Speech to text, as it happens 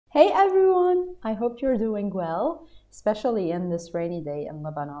Hey everyone! I hope you're doing well, especially in this rainy day in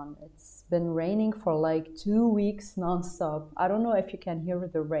Lebanon. It's been raining for like 2 weeks nonstop. I don't know if you can hear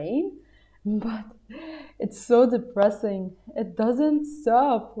the rain, but it's so depressing. It doesn't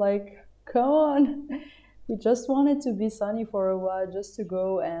stop. Like, come on. We just want it to be sunny for a while just to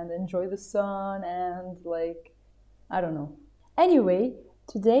go and enjoy the sun and like, I don't know. Anyway,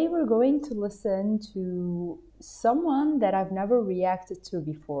 today we're going to listen to someone that I've never reacted to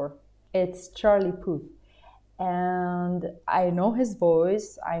before. It's Charlie Puth. And I know his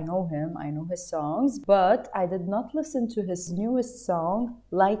voice, I know him, I know his songs, but I did not listen to his newest song,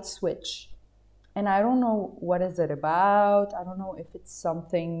 Light Switch. And I don't know what is it about. I don't know if it's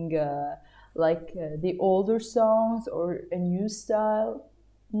something the older songs or a new style.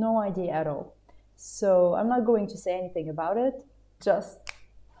 No idea at all. So I'm not going to say anything about it. Just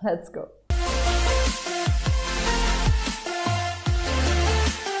let's go.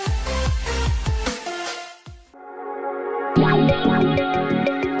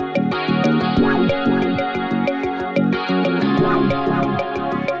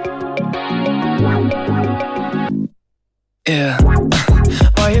 Yeah.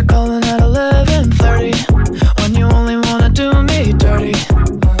 Why you calling at 11:30 when you only wanna do me dirty?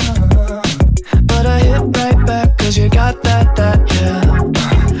 But I hit right back 'cause you got that, yeah.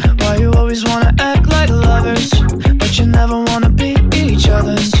 Why you always wanna act like lovers, but you never wanna be each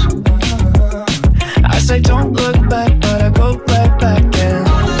other's? I say don't look back, but I go right back and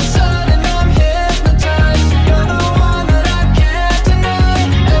all of a sudden I'm hypnotized. You're the one that I can't deny.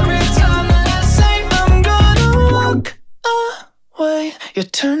 Every time that I say I'm gonna walk away, you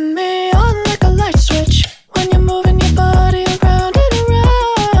turn me on like a light switch when you're moving your body around and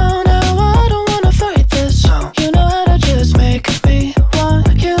around. Now I don't wanna fight this. You know how to just make me want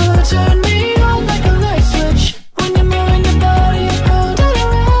you. Turn me on like a light switch when you're moving your body around and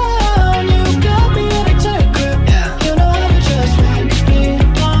around. You got me in a tight grip. You know how to just make me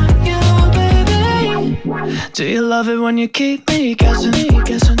want you, baby. Do you love it when you keep me guessing?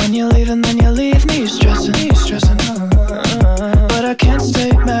 When you leave and then you leave me stressing. But I can't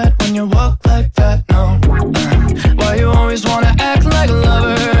stay mad when you walk like that, no. Why you always wanna act like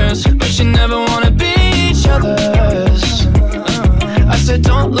lovers, but you never wanna be each other's? I said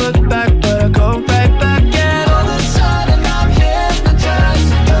don't look back, but I go right back and all of a sudden I'm hypnotized.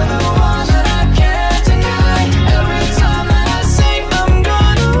 You're the one that I can't deny. Every time that I say I'm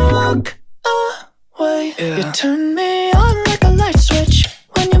gonna walk away, you turn me on like a light switch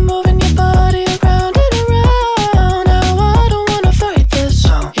when you're moving your body around and around. Now I don't wanna fight this.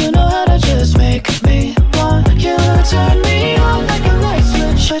 You know how to just make me want you. Turn me on like a light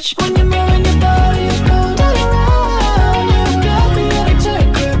switch when you're moving your body around and around. You got me in a tight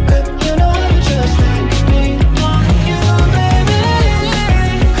grip. You know how to just make me want you, baby.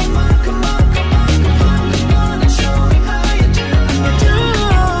 Come on, come on, come on, come on, come on and show me how you do. You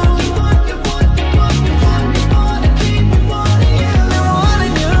want, you want, you want, you want, you want to keep me wanting you. I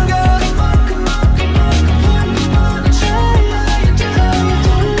wanting you, girl. Come on, come on, come on, come on, come on and show me how you do.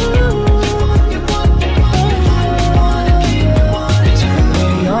 You want, you want, you want, you want to keep me wanting you. Turn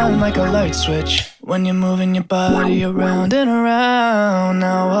me on like a light switch when you're moving your body around and around.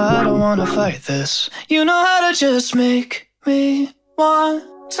 Now I don't wanna fight this. You know how to just make me want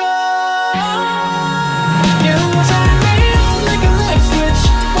to. You turn me on like a light switch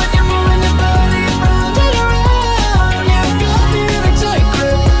when you're moving your body around and around. You got me in a tight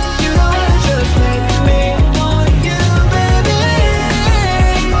grip. You know how to just make me want you, baby.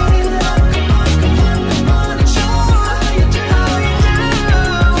 Come on, come on, come on, come on, come on and show me how you do.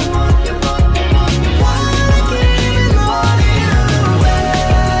 You want, you want, you want, you want to keep me wanting you, baby.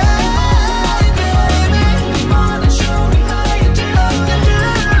 Come on and show me how you do.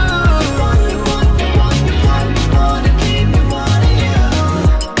 You want, you want, you want, you want, you want to keep me wanting you.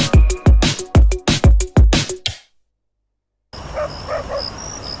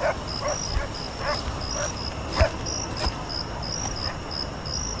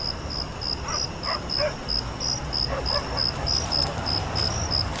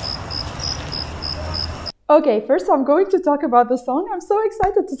 Okay, first I'm going to talk about the song. I'm so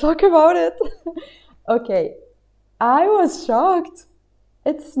excited to talk about it. Okay, I was shocked.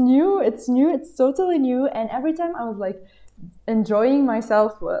 It's new, it's totally new. And every time I was like enjoying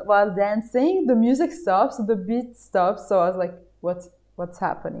myself while dancing, the music stops, the beat stops. So I was like, what's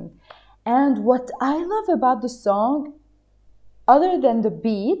happening? And what I love about the song, other than the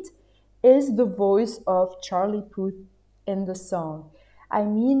beat, is the voice of Charlie Puth in the song. I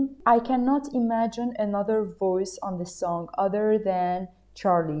mean, I cannot imagine another voice on this song other than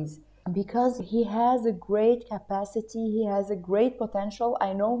Charlie's. because he has a great capacity, he has a great potential.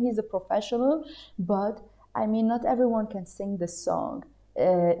 I know he's a professional, but I mean, not everyone can sing the song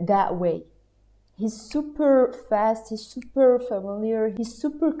that way. He's super fast, he's super familiar, he's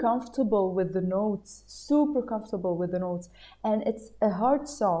super comfortable with the notes, super comfortable with the notes. And it's a hard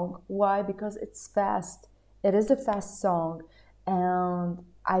song. Why? Because it's fast. It is a fast song. And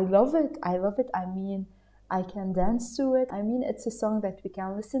I love it. I love it. I mean, I can dance to it. I mean, it's a song that we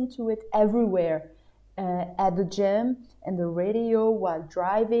can listen to it everywhere. At the gym, in the radio, while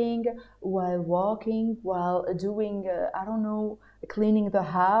driving, while walking, while doing, I don't know, cleaning the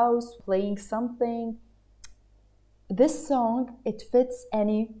house, playing something. This song, it fits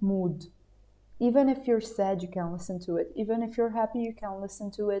any mood. Even if you're sad, you can listen to it. Even if you're happy, you can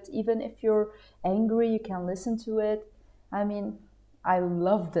listen to it. Even if you're angry, you can listen to it. I mean, I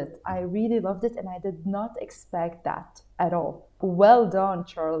loved it. I really loved it, and I did not expect that at all. Well done,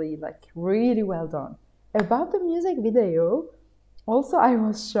 Charlie. Like, really well done. About the music video, also I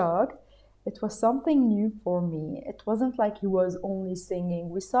was shocked. It was something new for me. It wasn't like he was only singing.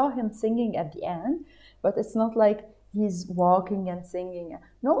 We saw him singing at the end, but it's not like he's walking and singing.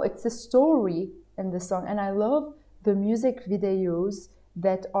 No, it's a story in the song. And I love the music videos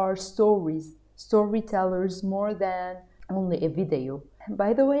that are stories, storytellers, more than only a video.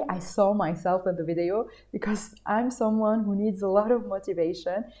 By the way, I saw myself in the video because I'm someone who needs a lot of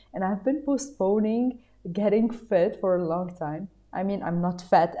motivation, and I've been postponing getting fit for a long time. I mean, I'm not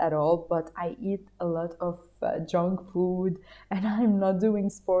fat at all, but I eat a lot of junk food, and I'm not doing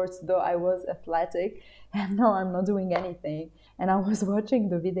sports, though I was athletic, and now I'm not doing anything. And I was watching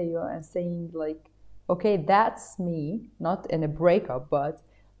the video and saying like, okay, that's me, not in a breakup, but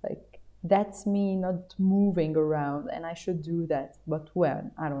like, that's me not moving around, and I should do that. But when?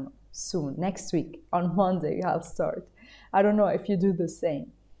 I don't know. Soon, next week, on Monday, I'll start. I don't know if you do the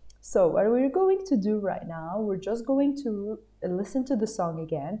same. So what we're going to do right now, we're just going to listen to the song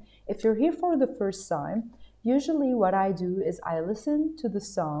again. If you're here for the first time, usually what I do is I listen to the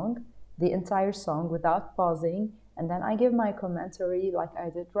song, the entire song, without pausing, and then I give my commentary like I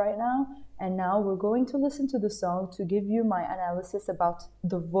did right now. And now we're going to listen to the song to give you my analysis about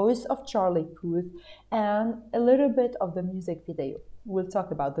the voice of Charlie Puth and a little bit of the music video. We'll talk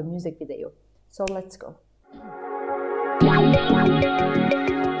about the music video. So let's go.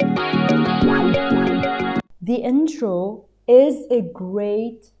 The intro is a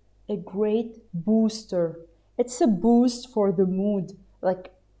great booster. It's a boost for the mood.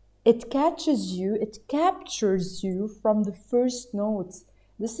 Like, it catches you, it captures you from the first notes.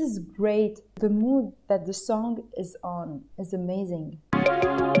 This is great. The mood that the song is on is amazing.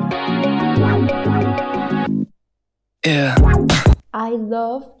 Yeah. I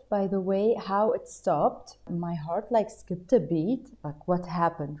loved, by the way, how it stopped. My heart like skipped a beat. Like, what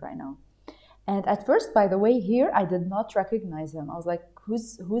happened right now? And at first, by the way, here I did not recognize him. I was like,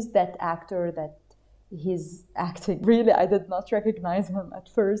 who's that actor that he's acting? Really, I did not recognize him at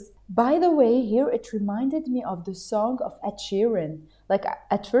first. By the way, here it reminded me of the song of Ed Sheeran. Like,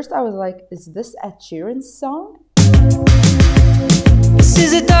 at first I was like, is this Ed Sheeran's song? This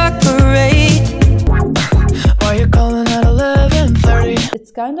is a dark parade. Why you calling at 11:30?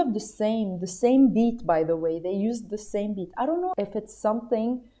 It's kind of the same beat, by the way. They used the same beat. I don't know if it's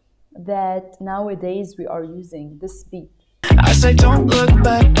something that nowadays we are using, this beat. I say don't look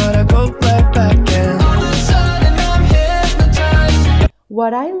back, but I go right back and all of a sudden I'm hypnotized.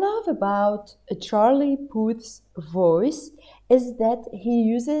 What I love about Charlie Puth's voice is that he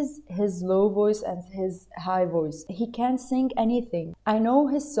uses his low voice and his high voice. He can sing anything. I know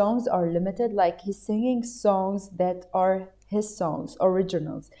his songs are limited, like he's singing songs that are his songs,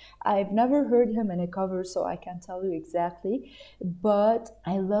 originals. I've never heard him in a cover, so I can't tell you exactly, but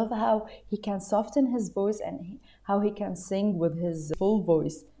I love how he can soften his voice and how he can sing with his full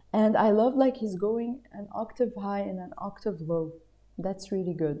voice. And I love like he's going an octave high and an octave low. That's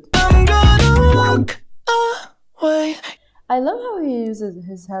really good. I'm gonna walk away. I love how he uses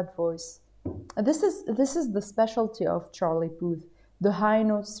his head voice. This is the specialty of Charlie Puth, the high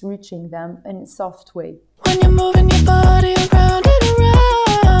notes reaching them in a soft way. When you're moving your body around and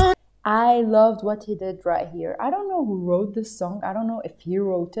around. I loved what he did right here. I don't know who wrote this song. I don't know if he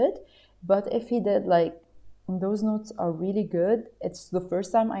wrote it, but if he did, like, those notes are really good. It's the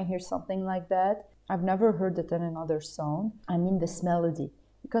first time I hear something like that. I've never heard it in another song. I mean, this melody.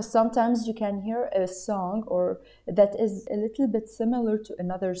 Because sometimes you can hear a song or that is a little bit similar to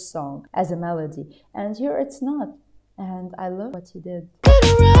another song as a melody. And here it's not. And I love what he did.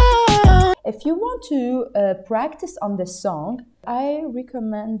 If you want to practice on this song, I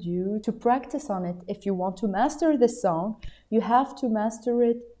recommend you to practice on it. If you want to master this song, you have to master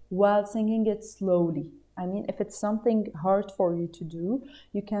it while singing it slowly. I mean, if it's something hard for you to do,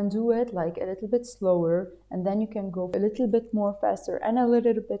 you can do it like a little bit slower, and then you can go a little bit more faster and a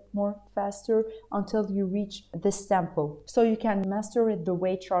little bit more faster until you reach this tempo. So you can master it the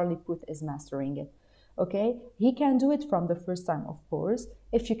way Charlie Puth is mastering it. Okay, he can do it from the first time, of course.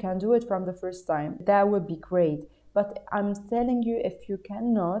 If you can do it from the first time, that would be great. But I'm telling you, if you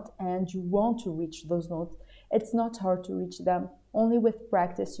cannot and you want to reach those notes, it's not hard to reach them. Only with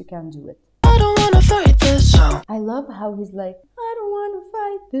practice you can do it. I don't wanna fight this song. I love how he's like, I don't want to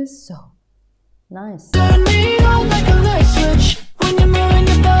fight this song. Nice. Turn me on like a light switch when you're moving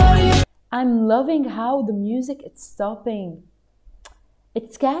your body. I'm loving how the music is stopping.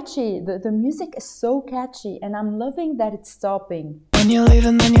 It's catchy. The music is so catchy, and I'm loving that it's stopping. When you leave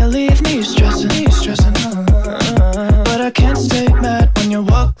and then you leave me, you're stressing. But I can't stay mad when you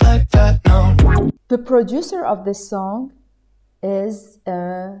walk like that, no. The producer of this song is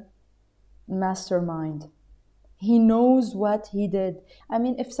a mastermind. He knows what he did. I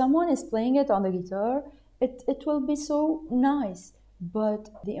mean, if someone is playing it on the guitar, it will be so nice. But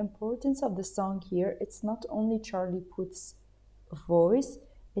the importance of the song here, it's not only Charlie Puth's voice,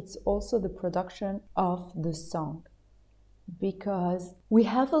 it's also the production of the song, because we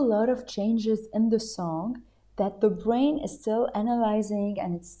have a lot of changes in the song that the brain is still analyzing,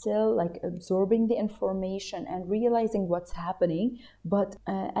 and it's still like absorbing the information and realizing what's happening. But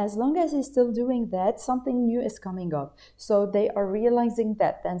as long as he's still doing that, something new is coming up. So they are realizing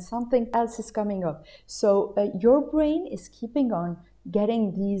that then something else is coming up. So your brain is keeping on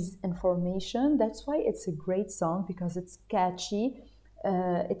getting these information. That's why it's a great song, because it's catchy.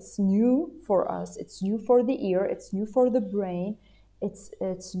 It's new for us, it's new for the ear, it's new for the brain,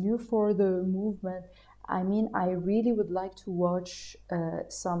 it's new for the movement. I mean, I really would like to watch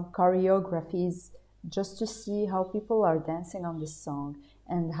some choreographies just to see how people are dancing on this song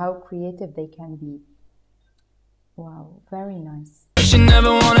and how creative they can be. Wow, very nice. You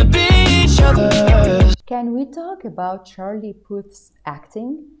never wanna be each other. Can we talk about Charlie Puth's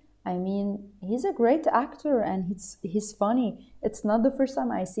acting? I mean, he's a great actor and he's funny. It's not the first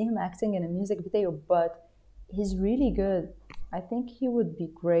time I see him acting in a music video, but he's really good. I think he would be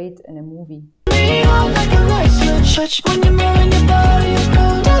great in a movie.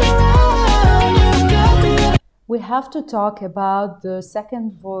 We have to talk about the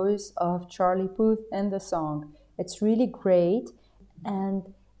second voice of Charlie Puth in the song. It's really great,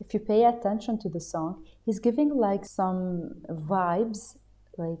 and if you pay attention to the song, he's giving like some vibes,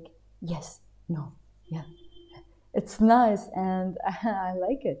 like yes, no, yeah. It's nice and I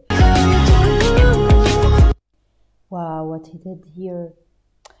like it. Wow, what he did here.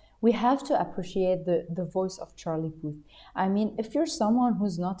 We have to appreciate the voice of Charlie Puth. I mean, if you're someone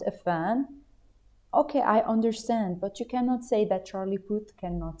who's not a fan, okay, I understand, but you cannot say that Charlie Puth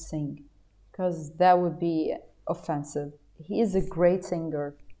cannot sing, because that would be offensive. He is a great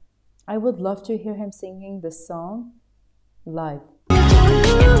singer. I would love to hear him singing this song live.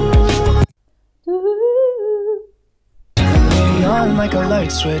 On like a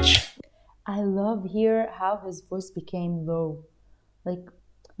light switch. I love here how his voice became low. Like,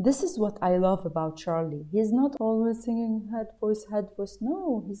 this is what I love about Charlie. He's not always singing head voice, head voice.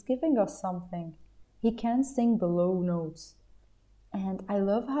 No, he's giving us something. He can sing the low notes. And I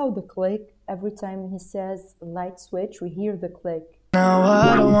love how the click, every time he says light switch, we hear the click. Now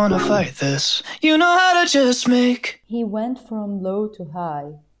I don't wanna fight this. You know how to just make. He went from low to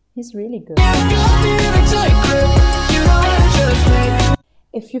high. He's really good.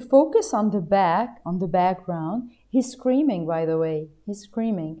 If you focus on the back, on the background, he's screaming, by the way. He's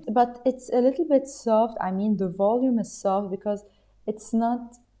screaming. But it's a little bit soft. I mean, the volume is soft because it's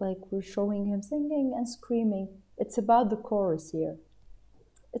not like we're showing him singing and screaming. It's about the chorus here.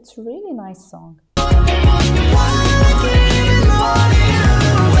 It's a really nice song.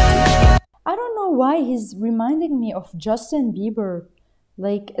 I don't know why he's reminding me of Justin Bieber.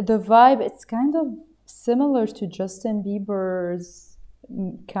 Like, the vibe, it's kind of similar to Justin Bieber's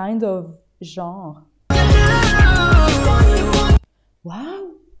kind of genre.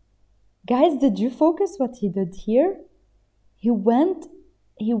 Wow! Guys, did you focus what he did here? He went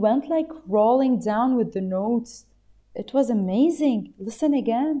like rolling down with the notes. It was amazing. Listen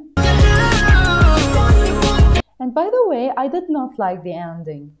again. And by the way, I did not like the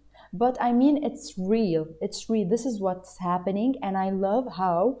ending. But I mean, it's real. It's real. This is what's happening. And I love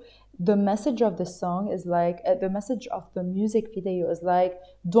how the message of the song is like, the message of the music video is like,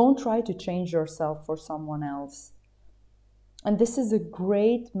 don't try to change yourself for someone else. And this is a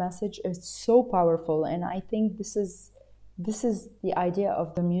great message. It's so powerful. And I think this is this is the idea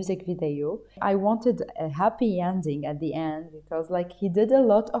of the music video. I wanted a happy ending at the end because like he did a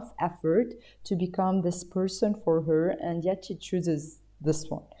lot of effort to become this person for her, and yet she chooses this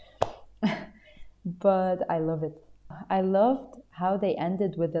one. But I love it. I loved how they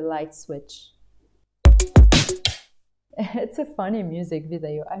ended with the light switch. It's a funny music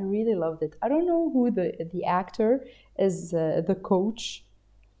video. I really loved it. I don't know who the actor is, the coach.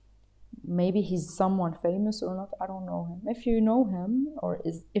 Maybe he's someone famous or not. I don't know him. If you know him or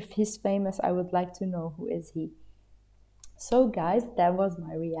if he's famous, I would like to know who is he. So guys, that was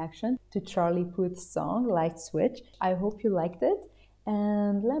my reaction to Charlie Puth's song Light Switch. I hope you liked it,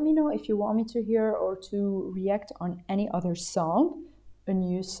 and let me know if you want me to hear or to react on any other song, a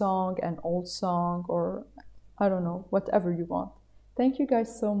new song, an old song, or I don't know, whatever you want. Thank you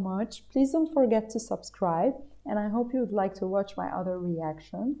guys so much. Please don't forget to subscribe, and I hope you would like to watch my other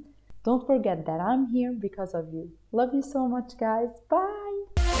reactions. Don't forget that I'm here because of you. Love you so much, guys. Bye!